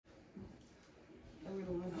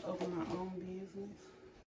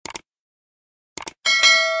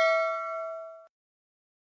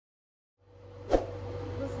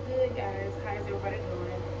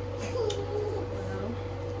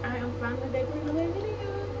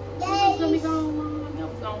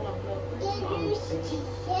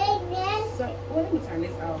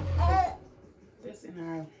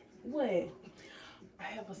What? I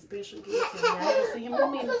have a special guest today. I haven't seen him in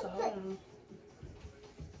a minute, so hold on.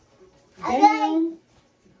 Damn.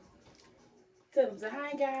 Tell him, say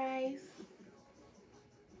hi, guys.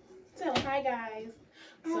 Tell him hi, guys.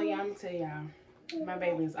 So, yeah, I'm going to tell y'all. My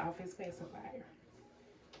baby is off his pacifier.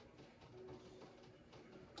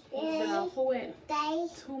 He's been off for what?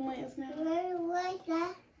 2 months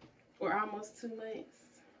now? Or almost 2 months.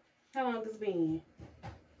 How long has it been?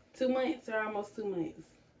 2 months or almost 2 months?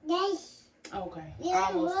 Yes. Okay.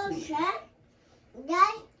 Almost 2 months.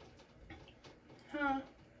 Yes. Huh?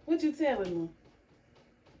 What you telling me?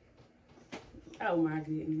 Oh my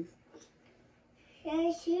goodness.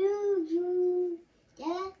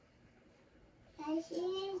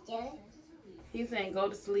 He's saying go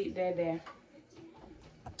to sleep, Dad.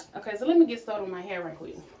 Okay, so let me get started on my hair right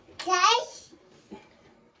quick. Guys.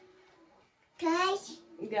 Guys.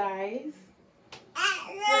 Say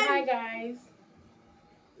hi, guys.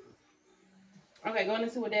 Okay, go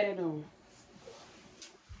and see what Daddy doing.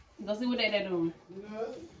 Go see what Daddy doing.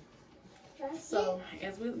 So,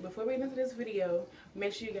 before we get into this video,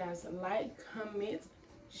 make sure you guys like, comment,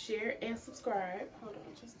 share, and subscribe. Hold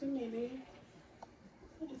on just a minute.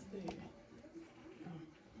 What is that?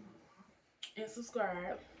 And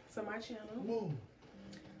subscribe to my channel.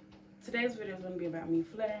 Today's video is going to be about me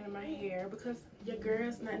flattering my hair because your girl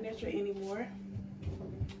is not natural anymore.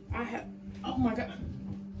 Oh my God.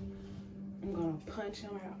 I'm going to punch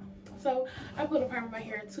him out. So, I put a perm in my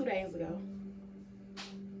hair 2 days ago.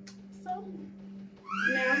 So,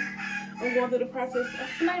 now I'm going through the process of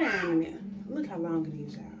flattering it. Look how long it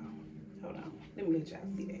is, y'all. Hold on. Let me let y'all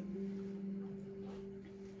see that.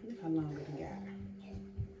 Look how long it got.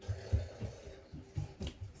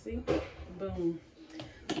 See? Boom.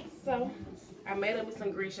 So, I made up with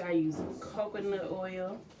some grease. I use coconut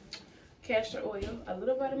oil, castor oil, a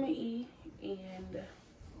little vitamin E, and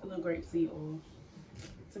a little grapeseed oil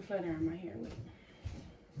to flatter my hair with.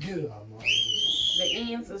 The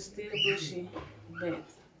ends are still bushy, but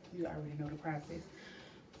you already know the process.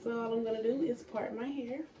 So all I'm gonna do is part my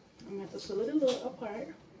hair. I'm gonna have to pull it a little apart.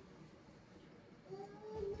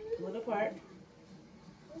 Pull it apart.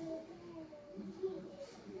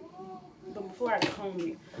 But before I comb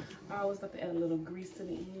it, I always like to add a little grease to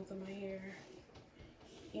the ends of my hair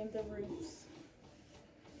and the roots.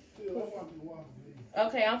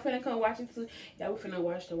 Okay, I'm finna come watch it too. Y'all, we finna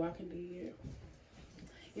watch The Walking Dead.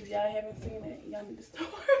 If y'all haven't seen it, y'all need to start.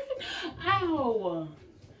 Ow!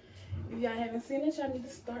 If y'all haven't seen it, y'all need to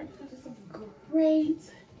start because it's a great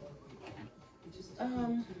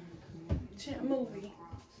movie.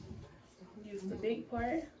 Use the big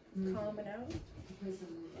part, comb it out.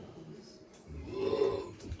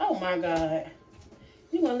 Oh my God!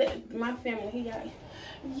 You gonna let my family?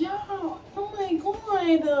 Y'all. Oh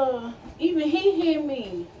my God! Even he hit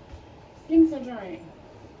me. Give me some drink.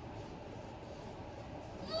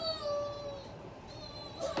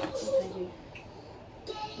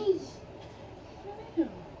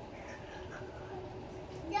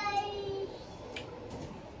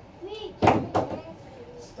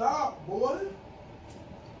 Stop, boy.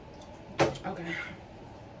 Okay. I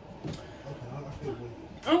can't wait.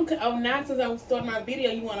 Oh, now since I'm starting my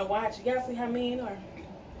video, you want to watch? Y'all see how mean are?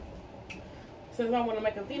 Since I want to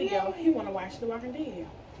make a video, he want to watch The Walking Dead.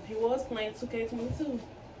 He was playing 2K22.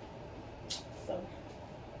 So,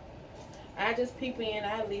 I just peep in,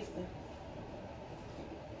 I listen.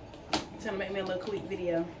 I'm trying to make me a little quick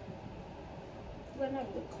video. Well, not a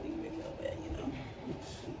little quick video, but you know.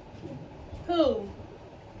 Who?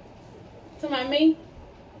 To me?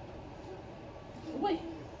 Wait.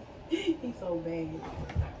 He's so bad.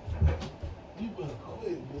 You better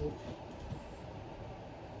quit, boy.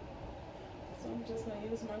 So I'm just gonna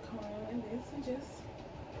use my comb and this and just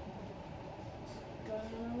go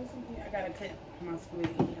down with some here. I gotta cut my split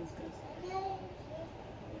ends because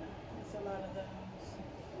it's a lot of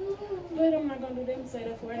those. But I'm not gonna do them. Say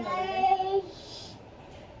that for another day.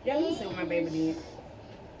 Y'all let me see what my baby did.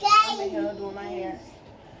 I'm in here doing my hair.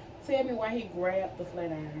 Tell me why he grabbed the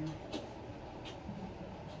flat iron.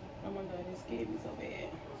 Oh my God, it scared me so bad.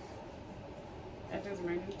 I just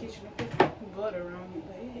ran in the kitchen and put butter on it,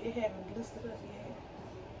 but it haven't blistered up yet.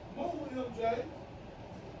 Move with him, Jay.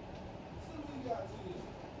 See what he got to you.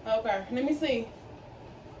 Okay, let me see.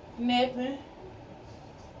 Nothing.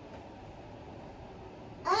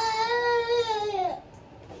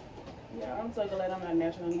 Yeah, I'm so glad I'm not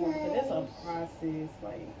natural anymore because that's a process.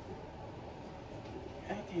 Like,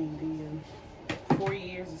 I can't deal. 4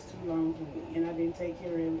 years is too long for me, and I didn't take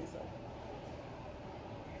care of it. So,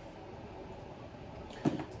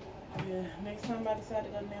 yeah, next time I decide to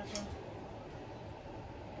go natural,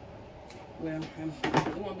 Well,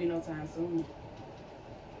 it won't be no time soon.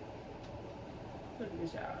 Look at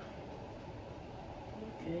this, y'all. Look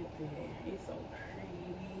at that. It's so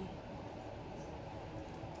pretty.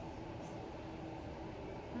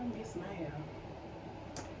 I miss my hair.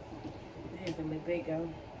 I had to let that go.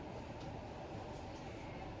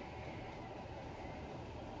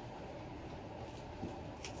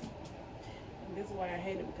 And this is why I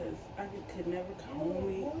hate it, because I could never comb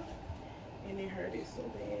it. And it hurted so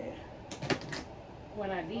bad when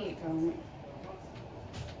I did comb it.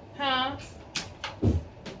 Huh?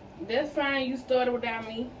 That's fine. You started without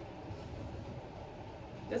me.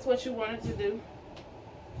 That's what you wanted to do.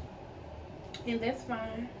 And that's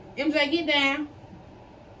fine. MJ, get down.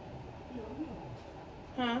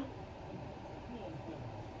 Huh?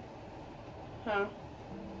 Huh?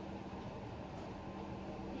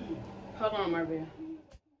 Hold on, Marvell.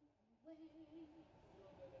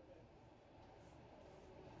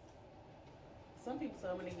 Some people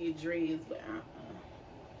told me to get dreads, but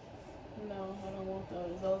no, I don't want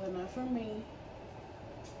those. Those are not for me.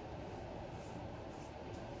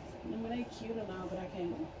 I mean, they cute and all, but I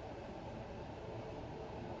can't.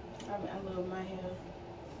 I love my hair.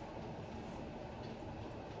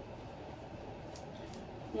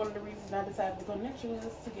 One of the reasons I decided to go natural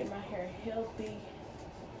is to get my hair healthy.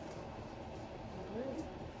 But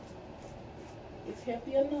it's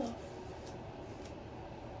healthy enough.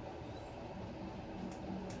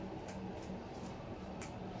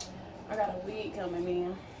 I got a wig coming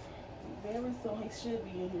in very soon. He should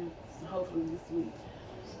be in here, hopefully this week,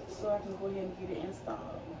 so I can go ahead and get it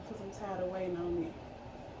installed, because I'm tired of waiting on it.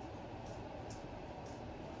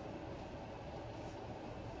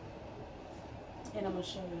 And I'm gonna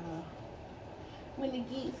show y'all when it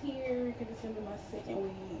gets here, because it's gonna be my second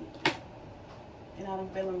wig, and I done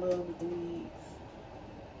fell in love with the wigs.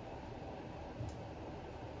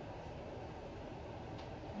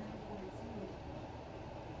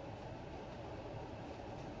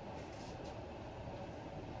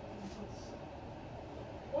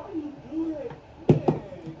 Why you do that? Man,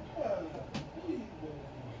 God, please,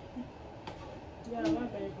 Y'all, my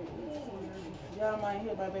baby is weird. Y'all might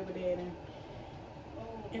hear my baby daddy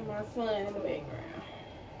and my son in the background,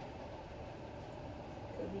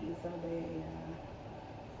 because he is so bad, y'all.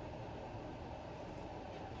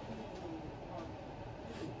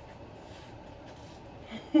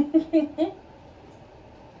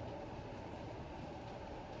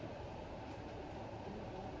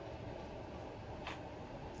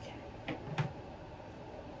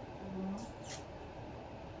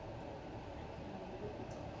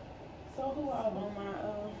 So who all on my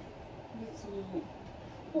YouTube,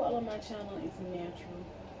 who all on my channel is natural?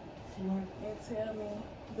 And tell me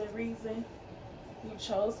the reason you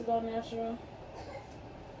chose to go natural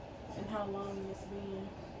and how long it's been.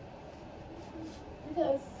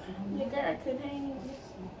 Because your girl couldn't hang.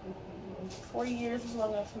 4 years was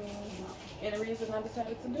long enough for me. And the reason I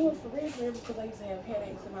decided to do it for real, because I used to have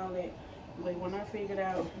headaches and all that. But when I figured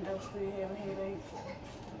out I was still having headaches,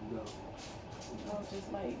 I was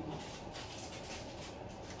just like,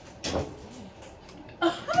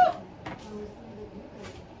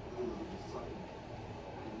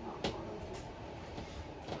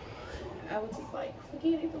 I was just like,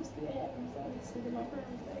 forget it, I'm still having, so I just did my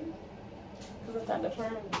perm thing. Because I thought the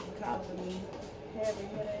perm was causing me having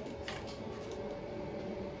headaches.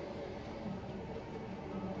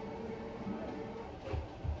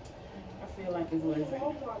 I feel like it's worth it.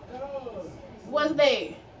 oh my God. What's that?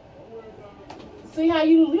 See how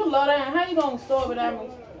you low down? How you gonna start without me?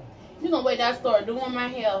 You gonna wait till I start doing my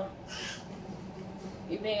hair,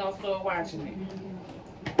 and then gonna start watching it.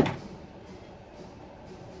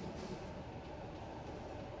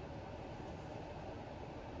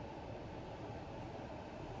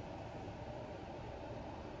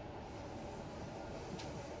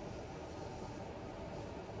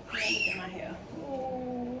 Look at my hair.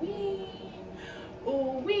 Ooh wee,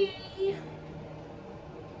 ooh wee.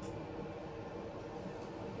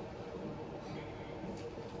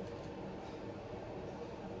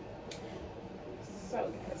 So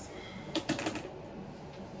guys,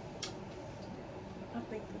 I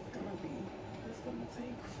think it's gonna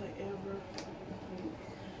take forever.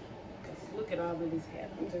 Cause look at all of this hair.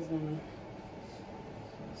 I'm just gonna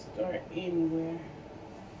start anywhere.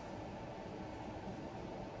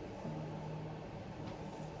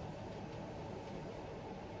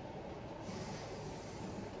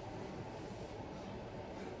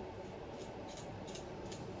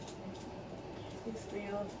 It's still,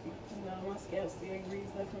 you know, my scalp still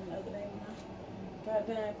greased up from the other day when I got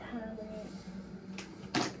done permanent.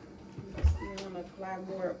 I still want to apply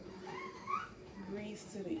more grease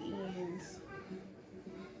to the ends.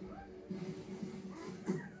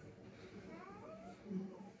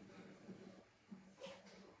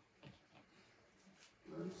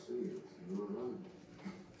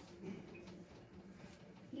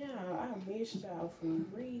 Yeah, I missed y'all for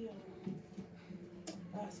real.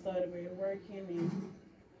 I started working and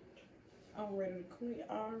I'm ready to quit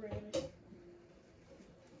already.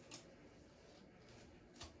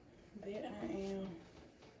 That I am.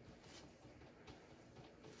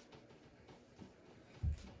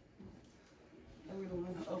 I really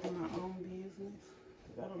want to open my own business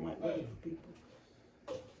because I don't like working for people.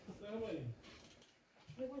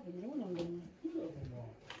 Wait a minute, what I'm doing?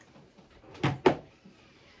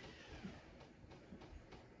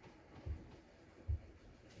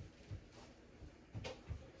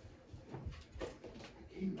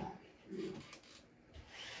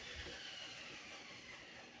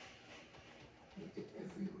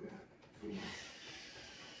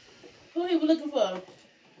 Who he was looking for?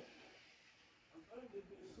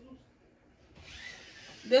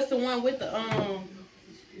 That's the one with the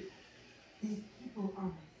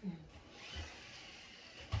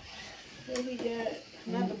What he got?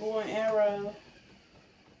 Not the bow and arrow.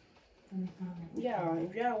 Yeah,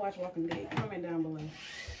 if y'all watch Walking Dead, comment down below.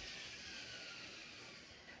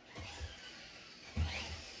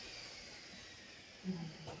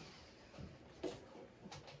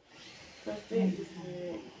 Cause that is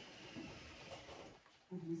good.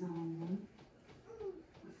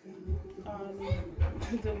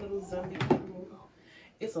 The little zombie people.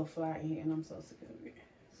 It's a fly in here and I'm so sick of it.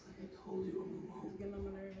 It's getting on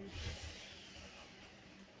my nerves.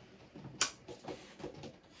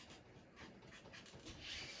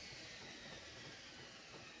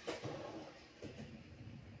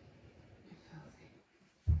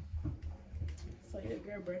 So your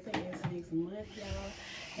girl birthday is next month, y'all.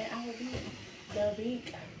 And I will be the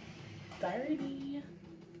big 30.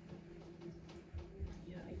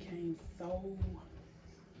 Yeah, it came so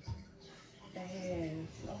fast.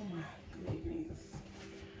 Oh my goodness.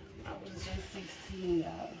 I was just 16,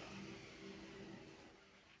 y'all.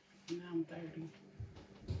 Now I'm 30.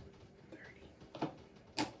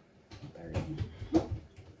 30.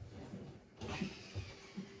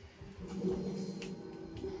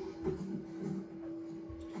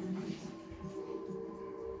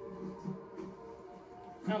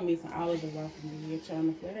 I'm missing all of the Walking Dead,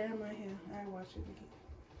 trying to flat iron my hair. I watch it again.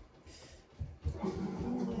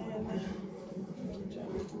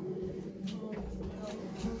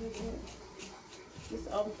 This is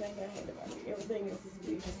the only thing I had about it. Everything else is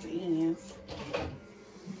good, just the ends.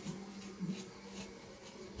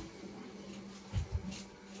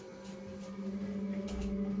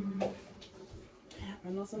 I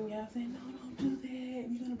know some of y'all saying, no, don't do that.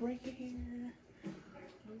 You're going to break your hair.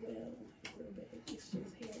 Oh, well, it's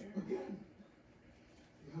just hair.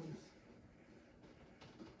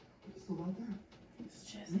 It's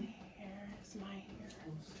just hair. It's my hair.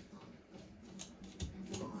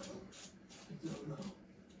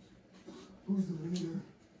 Who's the leader?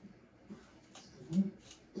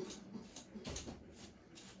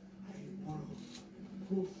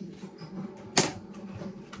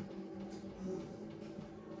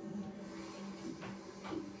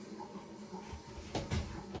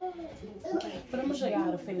 But I'm going to show y'all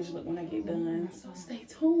how to finish look when I get done. So stay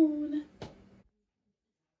tuned.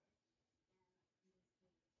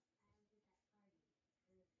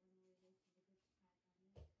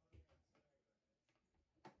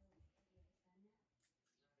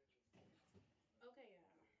 Okay, y'all.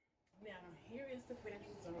 Now, here is the finished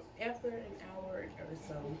result after an hour or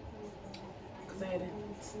so. Because I had to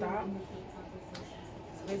stop.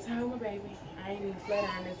 Spend time with my baby. I ain't even flat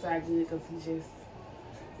iron this side good because he just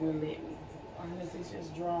wouldn't let me. Unless it's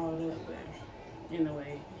just drawn up. But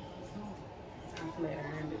anyway, I flat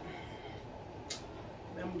ironed it.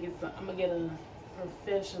 I'm gonna get a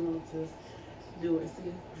professional to do it.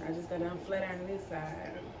 See, I just got done flat ironing this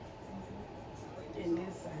side. And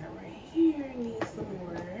this side right here needs some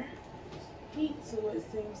more heat to it,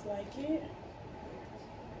 seems like it.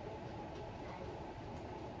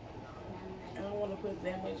 I don't want to put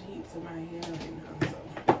that much heat to my hair right now, so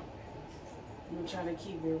I'm gonna try to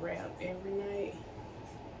keep it wrapped every night.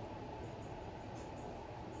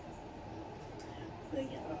 But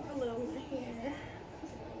y'all, I love my hair.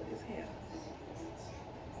 I love this hair.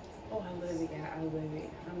 Oh, I love it, y'all. I love it.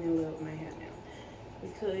 I'm in love with my hair now.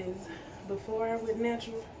 Because before I went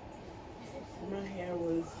natural, my hair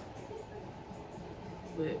was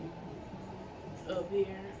up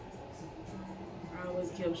here. I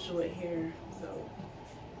always kept short hair. So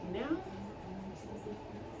now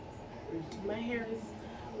my hair is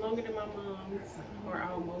longer than my mom's, or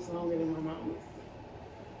almost longer than my mom's.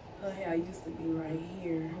 Her hair used to be right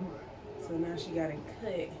here, so now she got it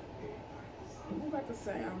cut. I'm about to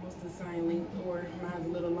say almost the same length, or mine's a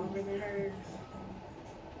little longer than hers.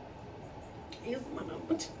 It's my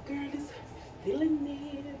number 2 girl is feeling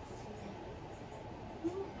this.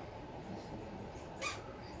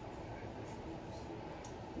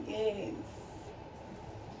 Yes.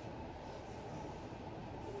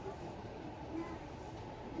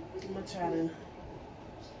 I'm gonna try to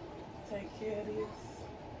take care of this.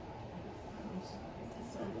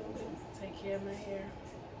 So I'm gonna take care of my hair.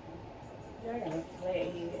 Yeah, I got a flat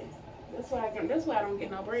head. That's why I don't get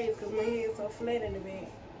no braids, because my head is so flat in the back.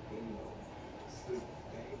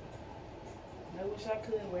 I wish I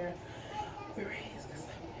could wear braids, because I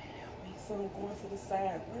have me some going to the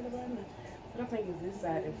side. Right about now. But I think it's this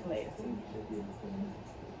side that's flat. See?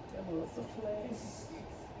 That one looks so flat.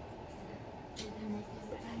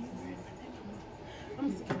 But I ain't worried about that no more. I'm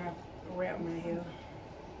just gonna wrap my hair.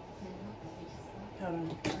 Hold on.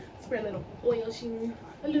 Spray a little oil sheen.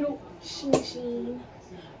 A little sheen.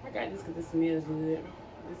 I got this because it smells good.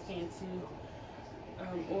 This Cantu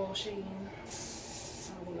oil sheen.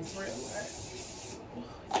 I want to spray a lot. Oh,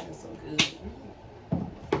 it smells so good.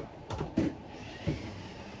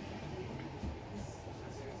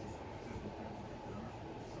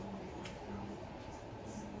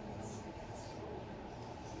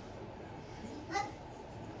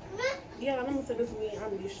 Yeah, I'm gonna say this week, I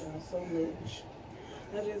miss y'all so much.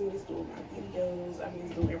 I just miss doing my videos. I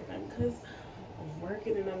miss doing everything because I'm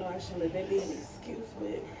working, and I know I shouldn't let that be an excuse,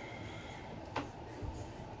 but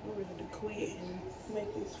I'm ready to quit and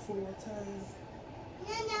make this full time.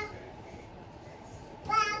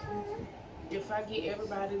 If I get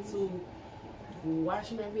everybody to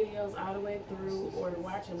watch my videos all the way through, or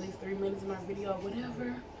watch at least 3 minutes of my video, or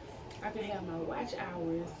whatever, I can have my watch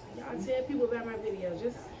hours. Y'all tell people about my videos.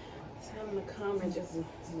 Just tell them to come and just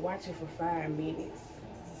watch it for 5 minutes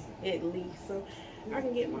at least, so I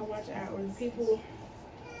can get my watch hours. People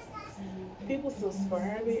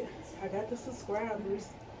subscribe it. I got the subscribers.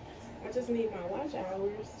 I just need my watch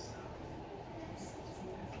hours,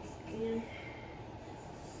 and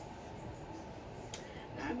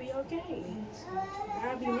I'll be okay.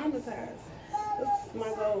 I'll be monetized. That's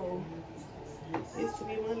my goal, is to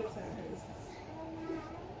be monetized.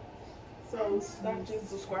 So stop just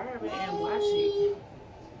subscribing and watch it.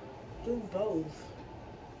 Do both.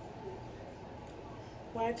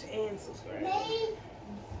 Watch and subscribe.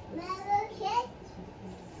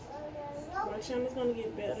 My channel's gonna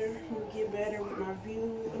get better. I'm gonna get better with my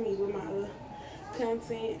with my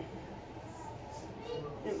content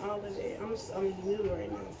and all of that. I'm new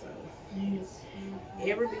right now, so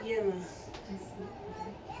every beginner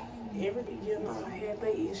had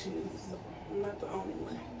their issues. So I'm not the only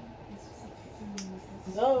one.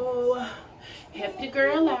 So help your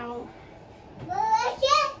girl out.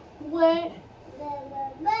 What?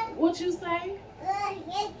 What you say?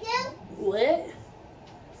 What?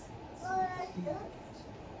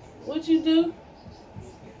 What you do?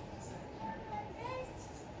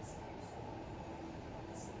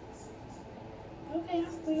 Okay, I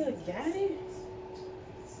still got it.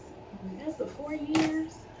 After 4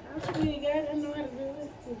 years, I still got it. I know how to do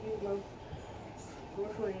it. Use my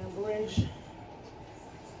boyfriend brush.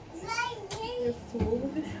 Just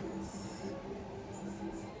smooth it out.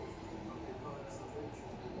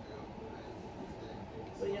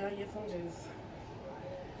 But y'all, yes,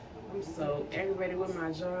 I'm so aggravated with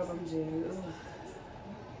my job. I'm just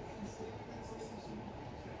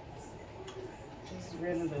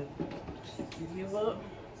ready to give up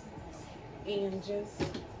and just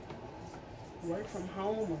work from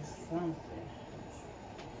home or something.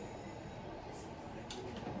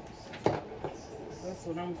 That's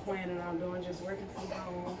what I'm planning on doing, just working from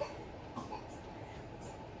home.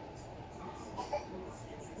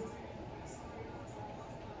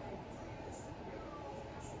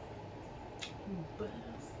 But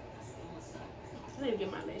I need to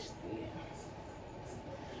get my lashes in.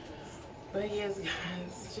 But yes,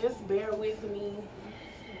 guys, just bear with me.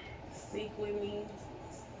 Stick with me.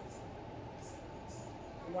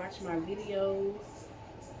 Watch my videos.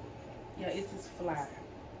 Yeah, it's just fly.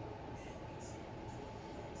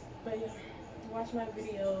 But yeah, watch my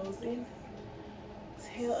videos and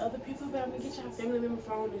tell other people about me. Get your family member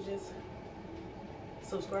phone and just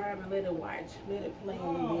subscribe and let it watch. Let it play a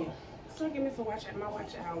little bit. Start giving me some my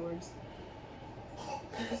watch hours.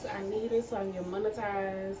 Because I need it so I can get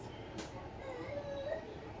monetized.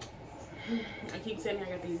 I keep saying I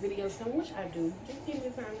got these videos coming, which I do. Just give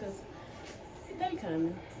me time because they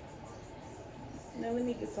coming. Now let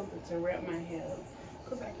me get something to wrap my hair up.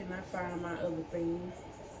 Because I cannot find my other thing.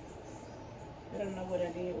 I don't know what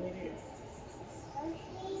I did with it.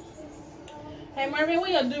 Hey, Marvin,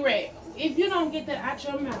 where your do-rag? If you don't get that out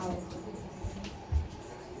your mouth.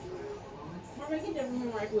 Marvin, get that from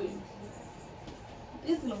him right quick.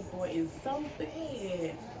 This little boy is so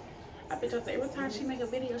bad. I bet y'all say every time she make a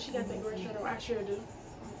video, she got that gray shirt on. I sure do.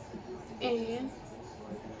 And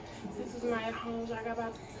this is my at-homes. I got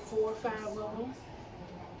about 4 or 5 of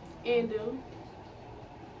them.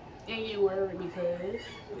 And you worry because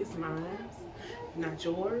it's mine, not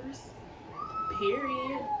yours.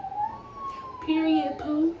 Period. Period,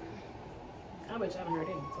 poo. I bet y'all done heard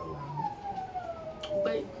that in so long.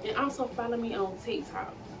 But, and also follow me on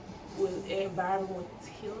TikTok with Vibing with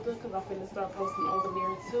Tilda, because I'm finna start posting over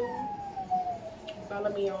there too.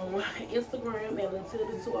 Follow me on Instagram at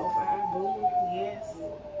Latilda205. Boom, yes.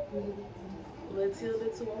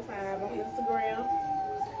 Latilda205 on Instagram.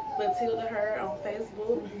 Latilda her on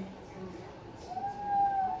Facebook.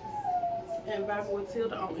 And Vibing with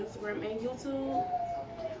Tilda on Instagram and YouTube.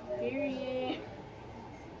 Period.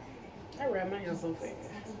 I wrap my hair so fast.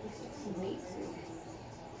 It's neat too.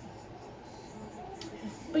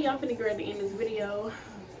 But y'all finna get ready to end this video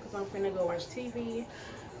because I'm finna go watch TV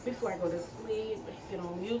before I go to sleep. Get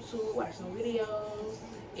on YouTube, watch some videos,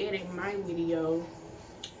 edit my video.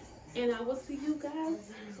 And I will see you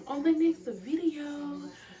guys on the next video.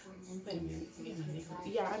 Wait a minute, get my necklace.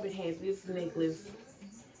 Yeah, I've been having this necklace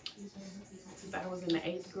since I was in the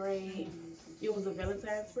 8th grade. It was a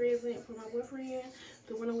Valentine's present for my boyfriend,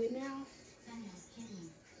 the one I'm with now.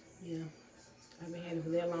 Yeah, I've been having it for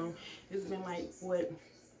that long. It's been like, what,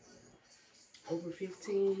 over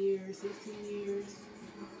 15 years, 16 years.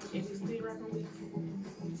 And it's still rocking with me.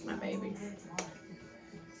 It's my baby.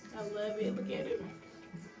 I love it. Look at it.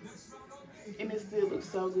 And it still looks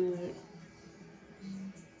so good.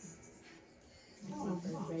 It's my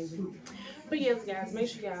first baby. But yes, guys, make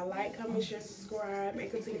sure y'all like, comment, share, subscribe,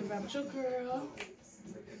 and continue to vibe with your girl.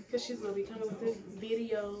 Because she's going to be coming with the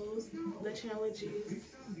videos, the challenges,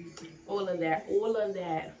 all of that. All of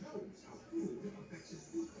that.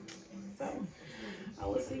 So, I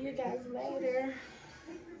will see you guys later.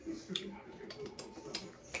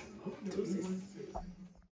 Deuces.